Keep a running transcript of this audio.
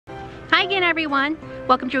Hi again, everyone.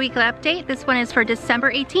 Welcome to your weekly update. This one is for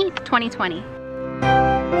December 18th, 2020.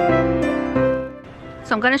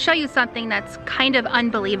 So I'm going to show you something that's kind of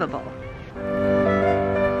unbelievable.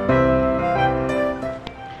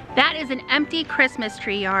 That is an empty Christmas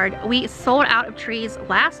tree yard. We sold out of trees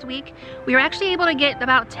last week. We were actually able to get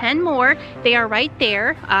about 10 more. They are right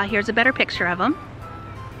there. Here's a better picture of them.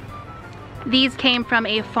 These came from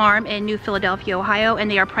a farm in New Philadelphia, Ohio,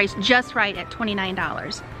 and they are priced just right at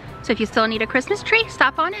 $29. So if you still need a Christmas tree,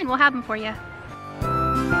 stop on in, we'll have them for you.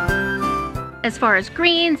 As far as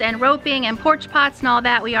greens and roping and porch pots and all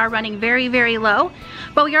that, we are running very, very low.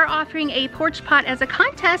 But we are offering a porch pot as a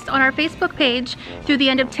contest on our Facebook page through the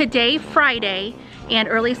end of today, Friday, and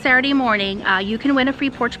early Saturday morning. You can win a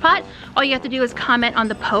free porch pot. All you have to do is comment on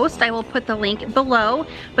the post. I will put the link below,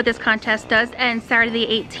 but this contest does end Saturday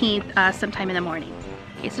the 18th sometime in the morning.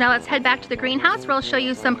 Okay, so now let's head back to the greenhouse where I'll show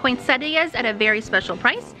you some poinsettias at a very special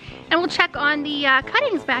price, and we'll check on the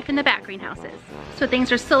cuttings back in the back greenhouses. So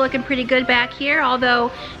things are still looking pretty good back here,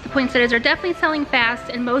 although the poinsettias are definitely selling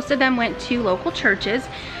fast and most of them went to local churches.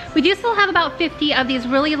 We do still have about 50 of these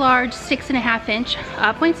really large 6.5-inch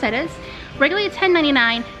poinsettias. Regularly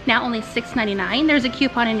 $10.99, now only $6.99. There's a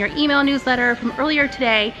coupon in your email newsletter from earlier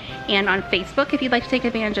today and on Facebook if you'd like to take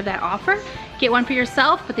advantage of that offer. Get one for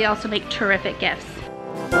yourself, but they also make terrific gifts.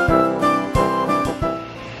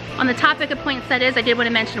 On the topic of poinsettias, I did want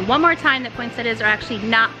to mention one more time that poinsettias are actually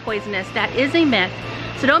not poisonous. That is a myth,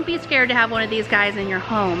 so don't be scared to have one of these guys in your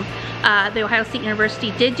home. The Ohio State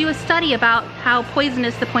University did do a study about how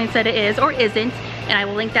poisonous the poinsettia is or isn't, and I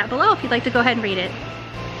will link that below if you'd like to go ahead and read it.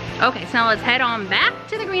 Okay, so now let's head on back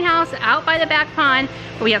to the greenhouse out by the back pond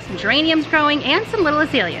where we have some geraniums growing and some little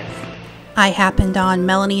azaleas. I happened on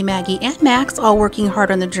Melanie, Maggie, and Max all working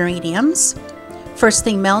hard on the geraniums. First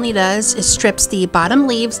thing Melanie does is strips the bottom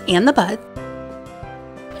leaves and the bud.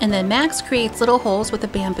 And then Max creates little holes with a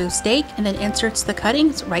bamboo stake and then inserts the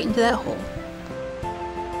cuttings right into that hole.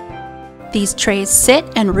 These trays sit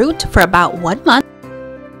and root for about 1 month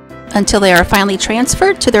until they are finally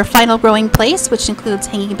transferred to their final growing place, which includes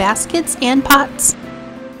hanging baskets and pots.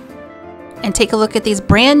 And take a look at these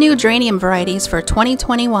brand new geranium varieties for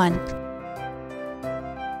 2021.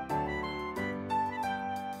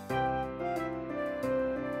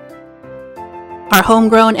 Our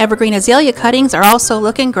homegrown evergreen azalea cuttings are also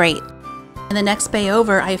looking great. In the next bay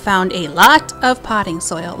over, I found a lot of potting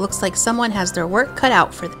soil. It looks like someone has their work cut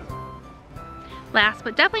out for them. Last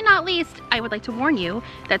but definitely not least, I would like to warn you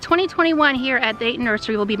that 2021 here at Dayton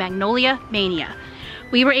Nursery will be Magnolia Mania.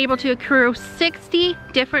 We were able to accrue 60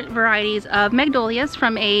 different varieties of Magnolias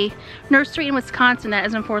from a nursery in Wisconsin that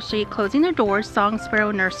is unfortunately closing their doors, Song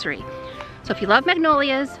Sparrow Nursery. So if you love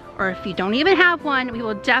magnolias, or if you don't even have one, we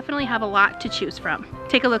will definitely have a lot to choose from.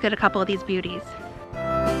 Take a look at a couple of these beauties.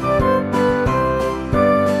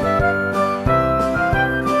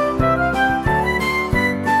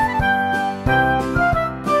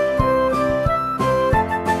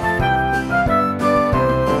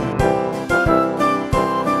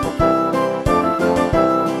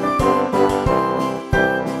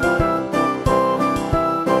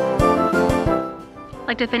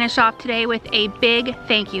 I'd like to finish off today with a big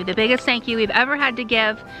thank you, the biggest thank you we've ever had to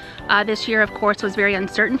give. This year, of course, was very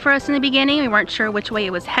uncertain for us in the beginning. We weren't sure which way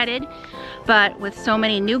it was headed, but with so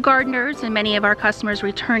many new gardeners and many of our customers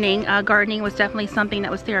returning, gardening was definitely something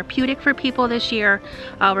that was therapeutic for people this year.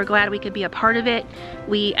 We're glad we could be a part of it.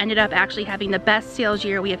 We ended up actually having the best sales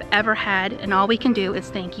year we have ever had, and all we can do is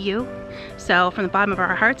thank you. So from the bottom of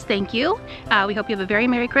our hearts, thank you. We hope you have a very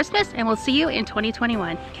Merry Christmas, and we'll see you in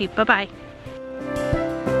 2021. Okay, bye-bye.